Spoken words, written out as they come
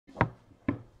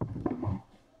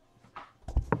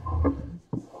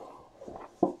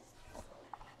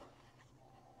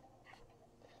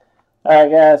Alright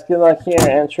guys, good luck here,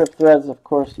 and Trip Threads, of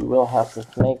course, you will have to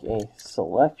make a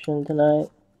selection tonight.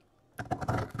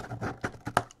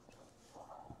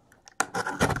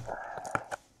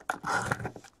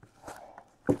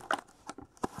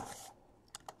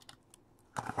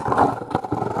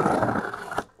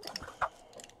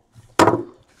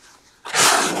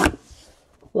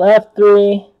 Left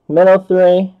 3, middle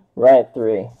 3, right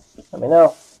 3. Let me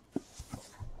know.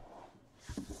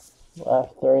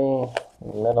 Left 3,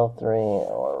 middle 3,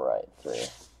 or right 3.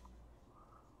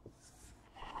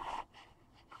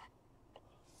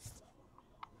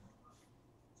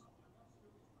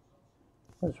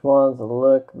 Which ones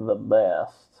look the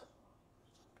best?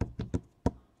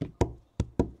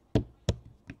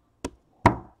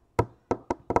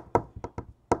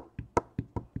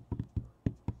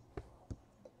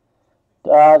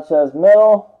 Dodge says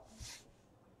middle.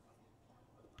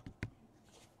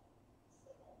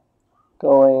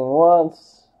 Going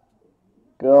once,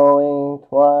 going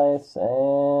twice,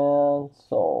 and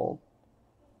sold.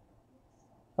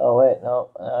 Oh wait, no,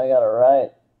 I got it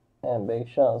right. And Big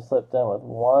Sean slipped in with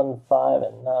 1, 5,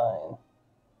 and 9.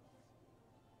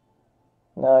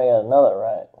 Now I got another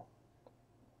right.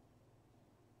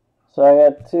 So I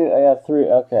got 3,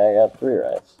 okay, I got 3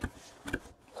 rights.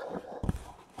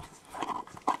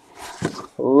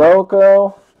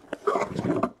 Loco,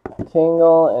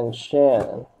 Tingle, and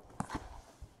Shannon.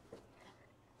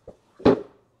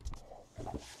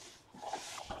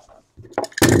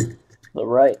 The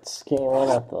rights came in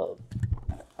at the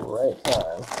right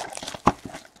time.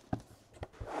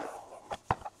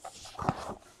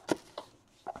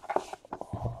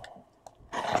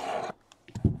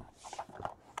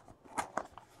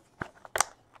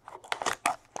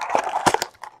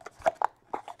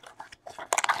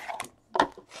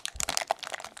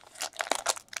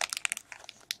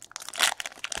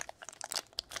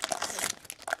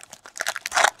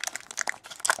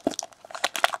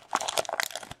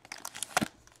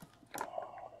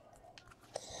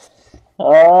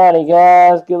 Alrighty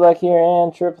guys, good luck here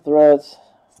and Triple Threads.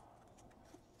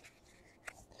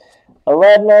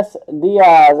 Aledmus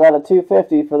Diaz out of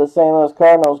 250 for the St. Louis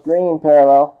Cardinals, green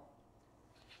parallel.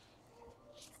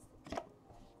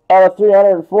 Out of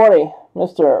 340,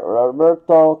 Mr.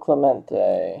 Roberto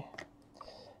Clemente.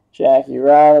 Jackie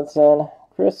Robinson,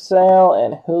 Chris Sale,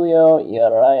 and Julio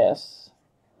Urias.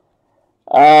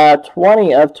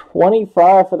 20 of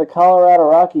 25 for the Colorado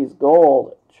Rockies,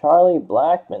 gold. Charlie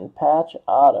Blackmon, patch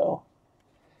auto.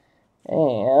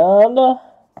 And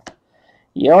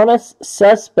Yoenis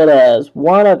Cespedes,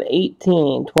 1 of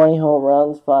 18, 20 home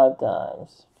runs 5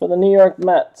 times for the New York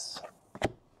Mets.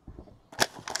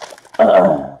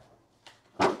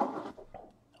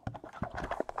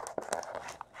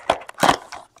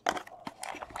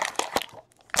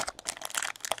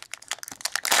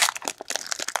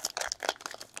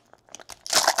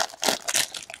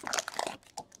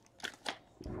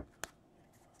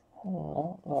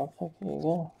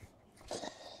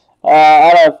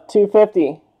 Out of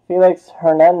 250, Felix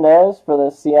Hernandez for the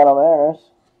Seattle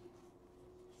Mariners.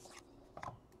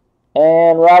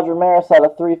 And Roger Maris out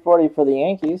of 340 for the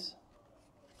Yankees.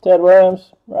 Ted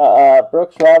Williams,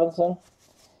 Brooks Robinson,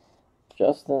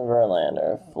 Justin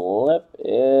Verlander. Flip,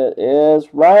 it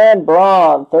is Ryan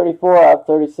Braun, 34 out of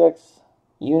 36,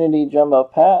 Unity Jumbo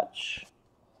Patch.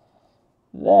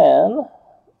 Then,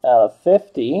 out of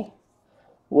 50,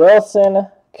 Wilson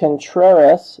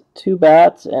Contreras, 2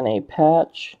 bats and a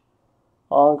patch.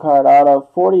 On-card auto,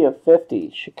 40 of 50,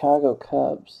 Chicago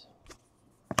Cubs.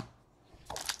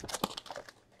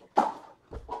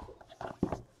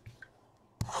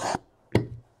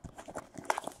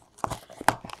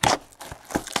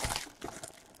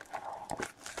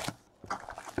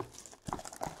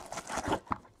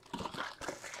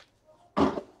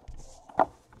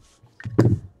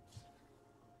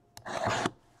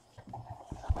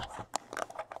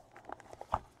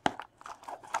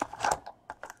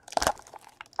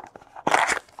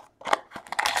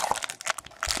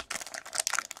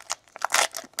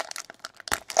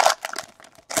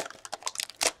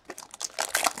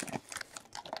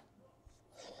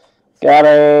 Got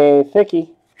a Ficky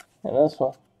in this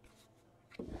one.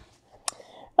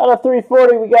 Out of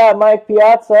 340, we got Mike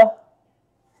Piazza.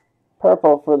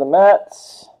 Purple for the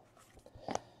Mets.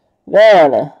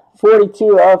 Then,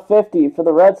 42 of 50 for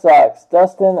the Red Sox,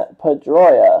 Dustin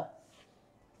Pedroia.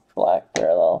 Black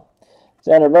parallel.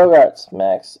 Xander Bogaerts,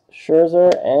 Max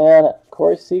Scherzer, and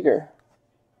Corey Seager.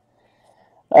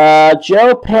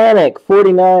 Joe Panic,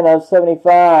 49 of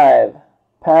 75.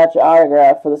 Patch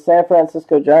autograph for the San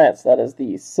Francisco Giants. That is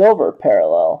the silver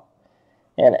parallel.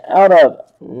 And out of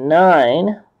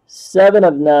 9, 7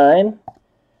 of 9,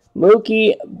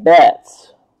 Mookie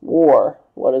Betts. WAR.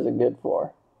 What is it good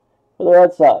for? For the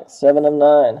Red Sox, 7 of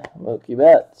 9. Mookie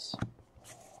Betts.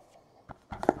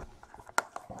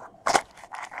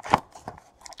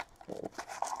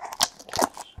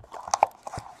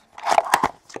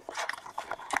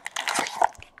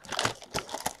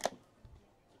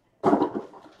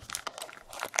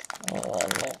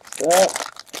 Next up.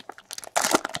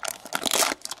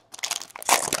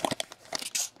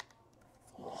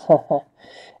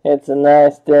 It's a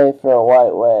nice day for a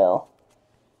white whale.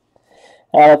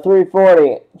 Out of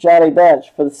 340, Johnny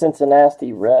Bench for the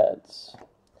Cincinnati Reds.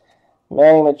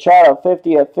 Manny Machado,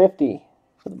 50 of 50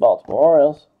 for the Baltimore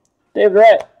Orioles. David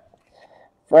Wright,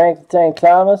 Frank the Tank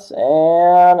Thomas,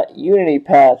 and Unity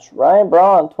Patch, Ryan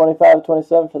Braun, 25 of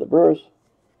 27 for the Brewers.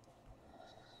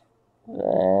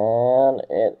 And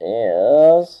it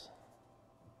is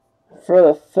for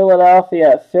the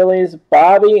Philadelphia Phillies,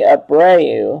 Bobby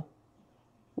Abreu,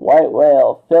 white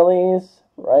whale, Phillies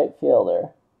right fielder.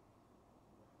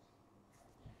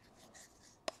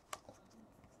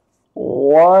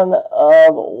 1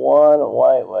 of 1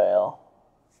 white whale.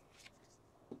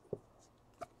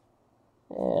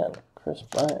 And Chris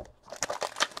Bryant.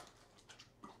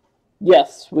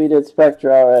 Yes, we did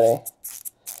Spectra already.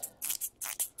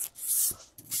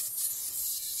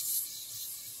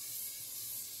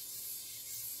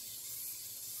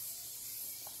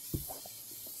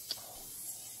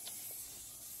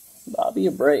 Bobby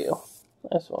Abreu.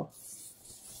 Nice one.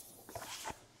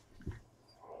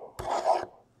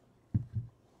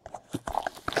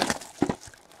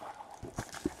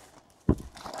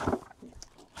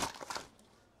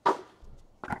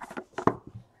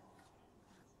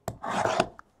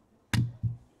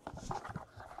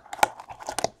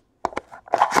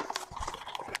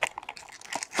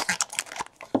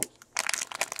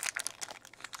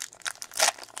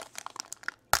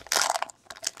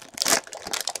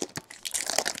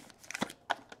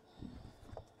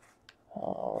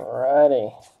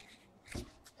 Alrighty.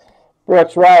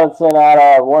 Brooks Robinson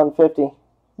out of 150.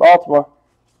 Baltimore.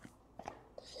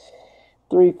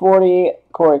 340,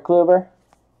 Corey Kluber.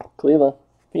 Cleveland.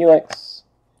 Felix.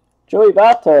 Joey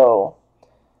Votto.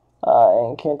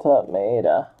 And Kenta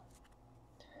Maeda.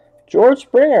 George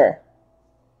Springer.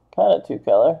 Kind of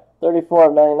two-color. 34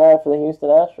 of 99 for the Houston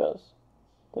Astros.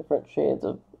 Different shades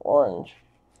of orange.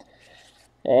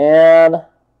 And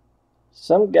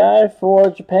some guy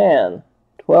for Japan.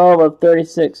 12 of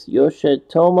 36,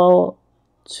 Yoshitomo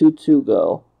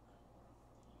Tsutsugo.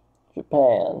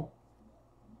 Japan.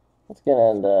 It's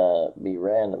going to be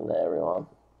random to everyone.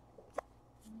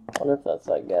 I wonder if that's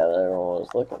that guy that everyone was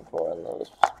looking for in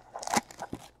those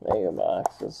mega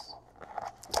boxes.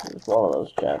 He's one of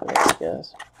those Japanese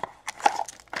guys.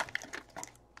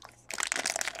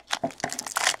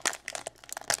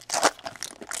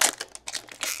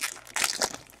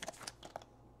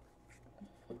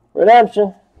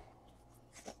 Redemption.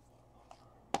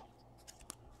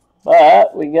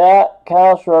 But we got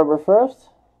Kyle Schwarber first.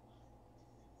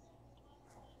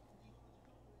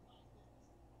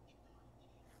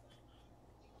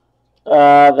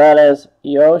 That is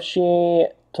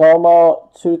Yoshitomo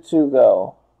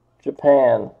Tsutsugo,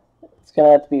 Japan. It's going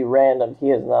to have to be random. He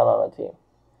is not on a team.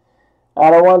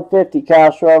 Out of 150,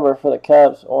 Kyle Schwarber for the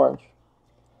Cubs, orange.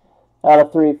 Out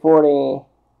of 340,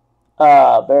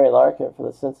 Barry Larkin for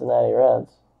the Cincinnati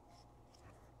Reds.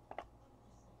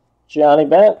 Johnny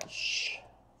Bench,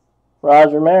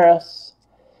 Roger Maris,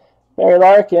 Barry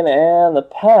Larkin, and the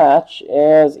patch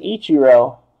is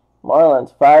Ichiro.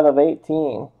 Marlins, 5 of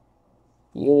 18.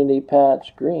 Unity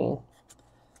patch green.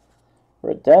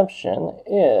 Redemption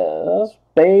is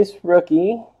base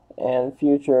rookie and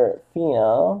future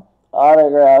phenom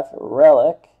autograph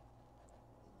relic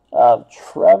of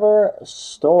Trevor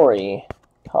Story,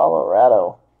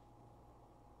 Colorado.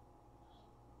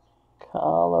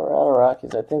 Colorado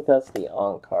Rockies. I think that's the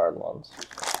on-card ones.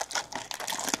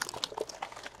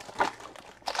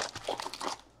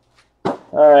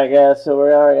 Alright guys, so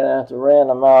we are going to have to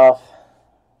random off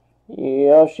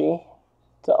Yoshi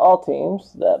to all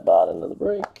teams that bought into the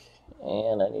break.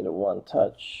 And I need a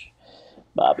one-touch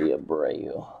Bobby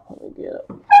Abreu. Let me get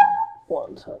a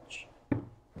one-touch.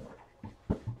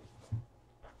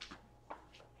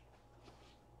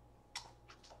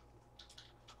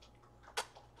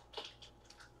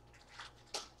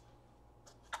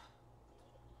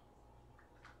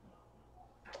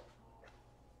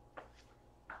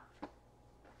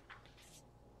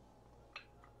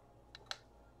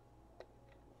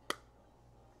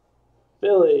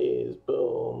 Phillies,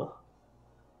 boom.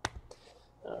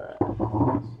 Alright. So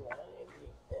I need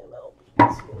the MLB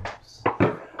teams.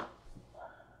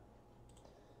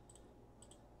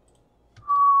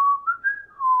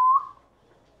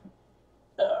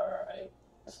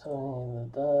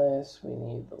 dice. We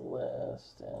need the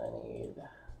list, and I need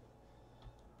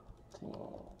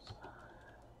teams.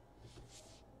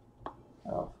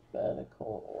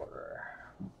 Alphabetical order.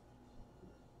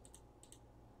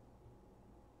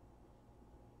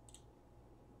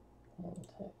 In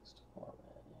text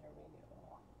format. Here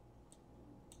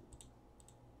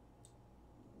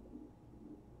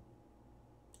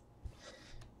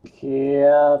we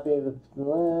go. Copy the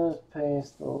list,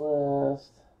 paste the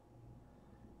list,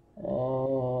 and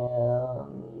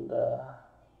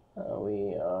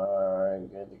we are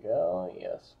good to go.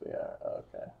 Yes, we are.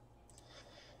 Okay.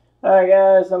 All right,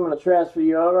 guys, I'm going to transfer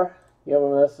you over.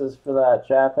 This is for that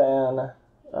Japan,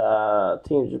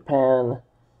 Team Japan,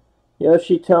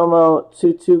 Yoshitomo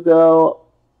Tsutugo,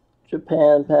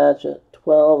 Japan patch at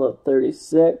 12 of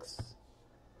 36.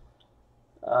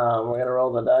 We're going to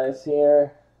roll the dice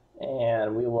here,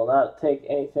 and we will not take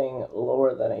anything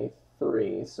lower than a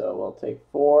 3, so we'll take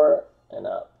 4 and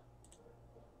up.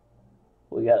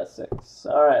 We got a 6.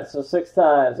 All right, so 6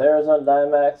 times. Arizona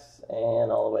Diamondbacks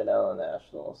and all the way down to the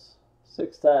Nationals.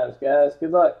 6 times, guys.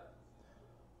 Good luck.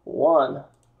 1,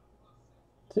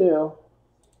 2,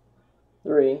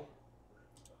 3,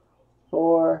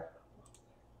 4,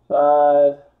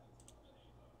 5,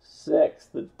 6.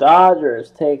 The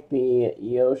Dodgers take the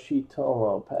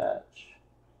Yoshitomo patch.